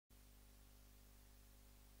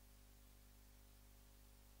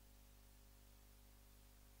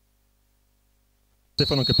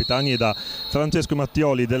Stefano Capitani e da Francesco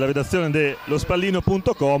Mattioli della redazione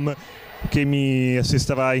dellospallino.com che mi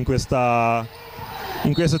assisterà in questa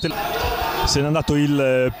se n'è andato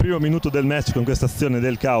il primo minuto del match con questa azione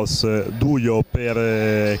del KAOS. Duio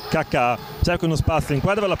per KK, cerca uno spazio,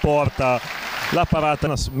 inquadra la porta, la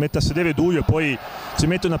parata, mette a sedere Duio, poi ci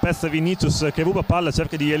mette una pezza Vinicius che ruba palla,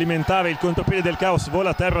 cerca di alimentare il contropiede del KAOS, vola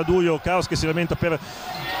a terra Duio, KAOS che si lamenta per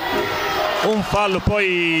un fallo,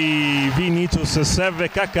 poi Vinicius serve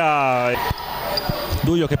KK,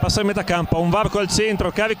 Duio che passa in metà campo, un varco al centro,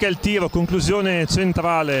 carica il tiro, conclusione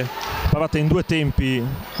centrale, parata in due tempi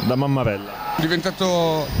da Mammarella. È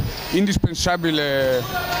diventato indispensabile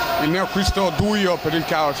il neoacquisto Duio per il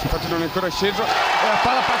KAOS, infatti non è ancora sceso e la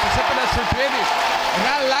palla passa sempre verso i piedi,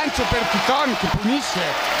 lancio per Titon che punisce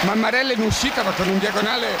Mammarella in uscita ma con un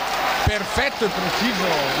diagonale perfetto e preciso,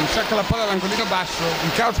 insacca la palla all'angolino basso,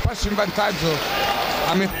 il KAOS passa in vantaggio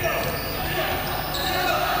a metà.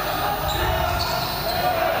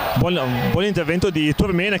 Buon intervento di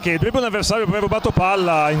Turmena che dribbla un avversario, poi ha rubato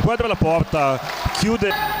palla, inquadra la porta,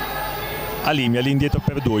 chiude Alimi all'indietro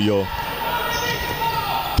per Duio.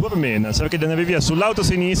 Turmena cerca di andare via sull'auto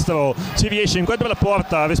sinistro, ci riesce, inquadra la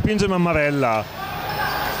porta, respinge Mammarella.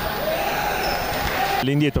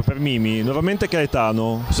 L'indietro per Mimi, nuovamente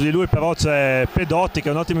Caetano, su di lui però c'è Pedotti che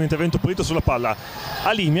è un ottimo intervento pulito sulla palla.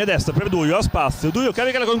 Alimi a destra per Duio, ha spazio, Duio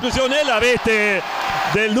carica la conclusione e la rete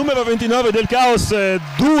del numero 29 del KAOS,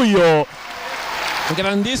 Duio.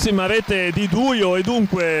 Grandissima rete di Duio e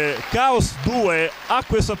dunque KAOS 2,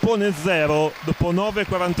 Acqua e Sapone 0 dopo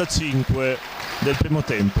 9:45 del primo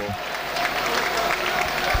tempo.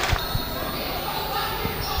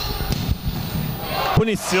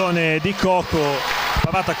 Punizione di Coco,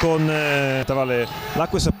 parata con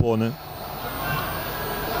l'Acqua e Sapone.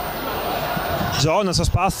 Jonas a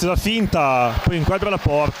spazio, la finta, poi inquadra la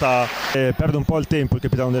porta, perde un po' il tempo il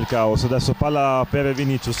capitano del KAOS. Adesso palla per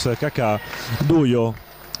Vinicius, KK, Duio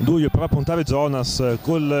prova a puntare Jonas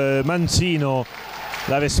col mancino,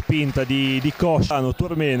 la respinta di Coscia,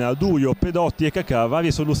 Turmena, Duio, Pedotti e KK, varie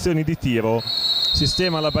soluzioni di tiro,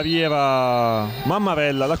 sistema la barriera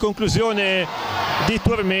Mammarella, la conclusione di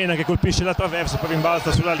Turmena che colpisce la traversa, poi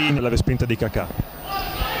rimbalza sulla linea, la respinta di KK.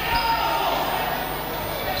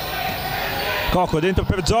 Coco dentro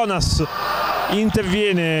per Jonas,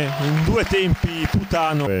 interviene in due tempi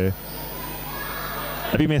Putano,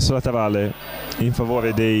 rimesso laterale in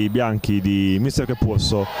favore dei bianchi di Mister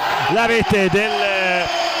Capurso. La rete del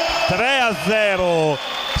 3-0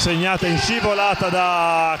 segnata in scivolata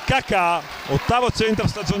da KK, ottavo centro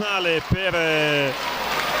stagionale per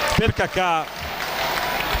KK,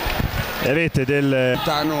 rete del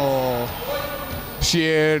Putano si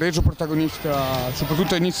è reso protagonista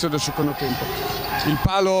soprattutto all'inizio del secondo tempo. Il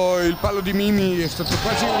palo di Mimi è stato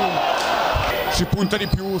quasi si punta di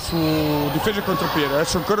più su difesa e contropiede.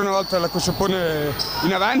 Adesso ancora una volta la Sapone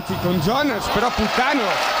in avanti con Jonas, però Putano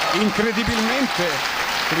incredibilmente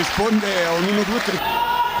risponde a un 1-2-3.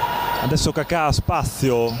 Adesso KK ha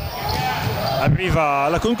spazio, arriva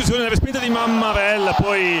alla conclusione della respinta di Mammarella,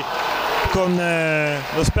 poi con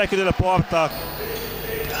lo specchio della porta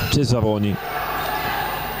Cesaroni.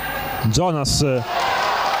 Jonas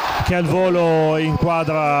che al volo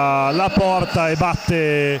inquadra la porta e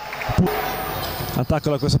batte, attacca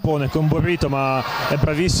la Sapone con Borrito ma è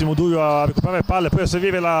bravissimo Duio a recuperare palle, poi a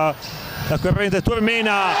servire la corrente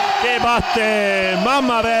Turmena che batte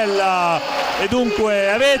Mammarella e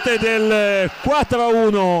dunque rete del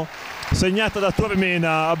 4-1 segnata da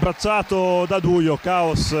Turmena, abbracciato da Duio.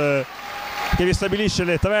 KAOS che ristabilisce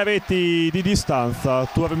le 3 reti di distanza,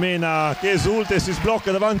 Turmena che esulta e si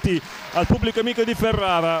sblocca davanti al pubblico amico di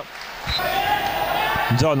Ferrara.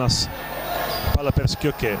 Jonas, palla per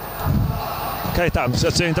Schiocchè, Caetano si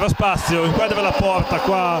accentra, spazio, inquadra la porta,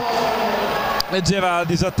 qua leggera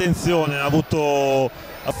disattenzione, ha avuto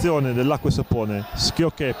azione dell'Acqua e Sapone.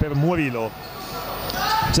 Schiocchè per Murillo,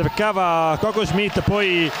 cercava Coco Schmidt,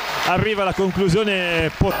 poi arriva la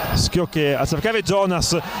conclusione Schiocchè a cercare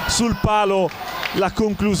Jonas sul palo, la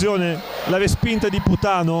conclusione, la respinta di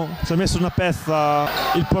Putano, si è messo una pezza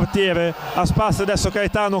il portiere, a spazio adesso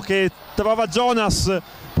Caetano che trova Jonas,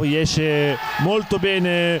 poi esce molto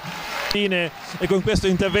bene e con questo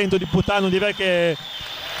intervento di Putano direi che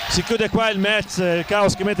si chiude qua il match. Il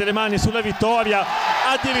KAOS che mette le mani sulla vittoria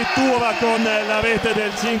addirittura con la rete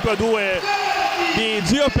del 5-2 di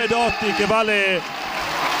Gio Pedotti che vale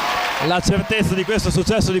la certezza di questo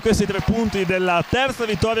successo, di questi 3 punti, della terza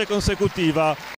vittoria consecutiva.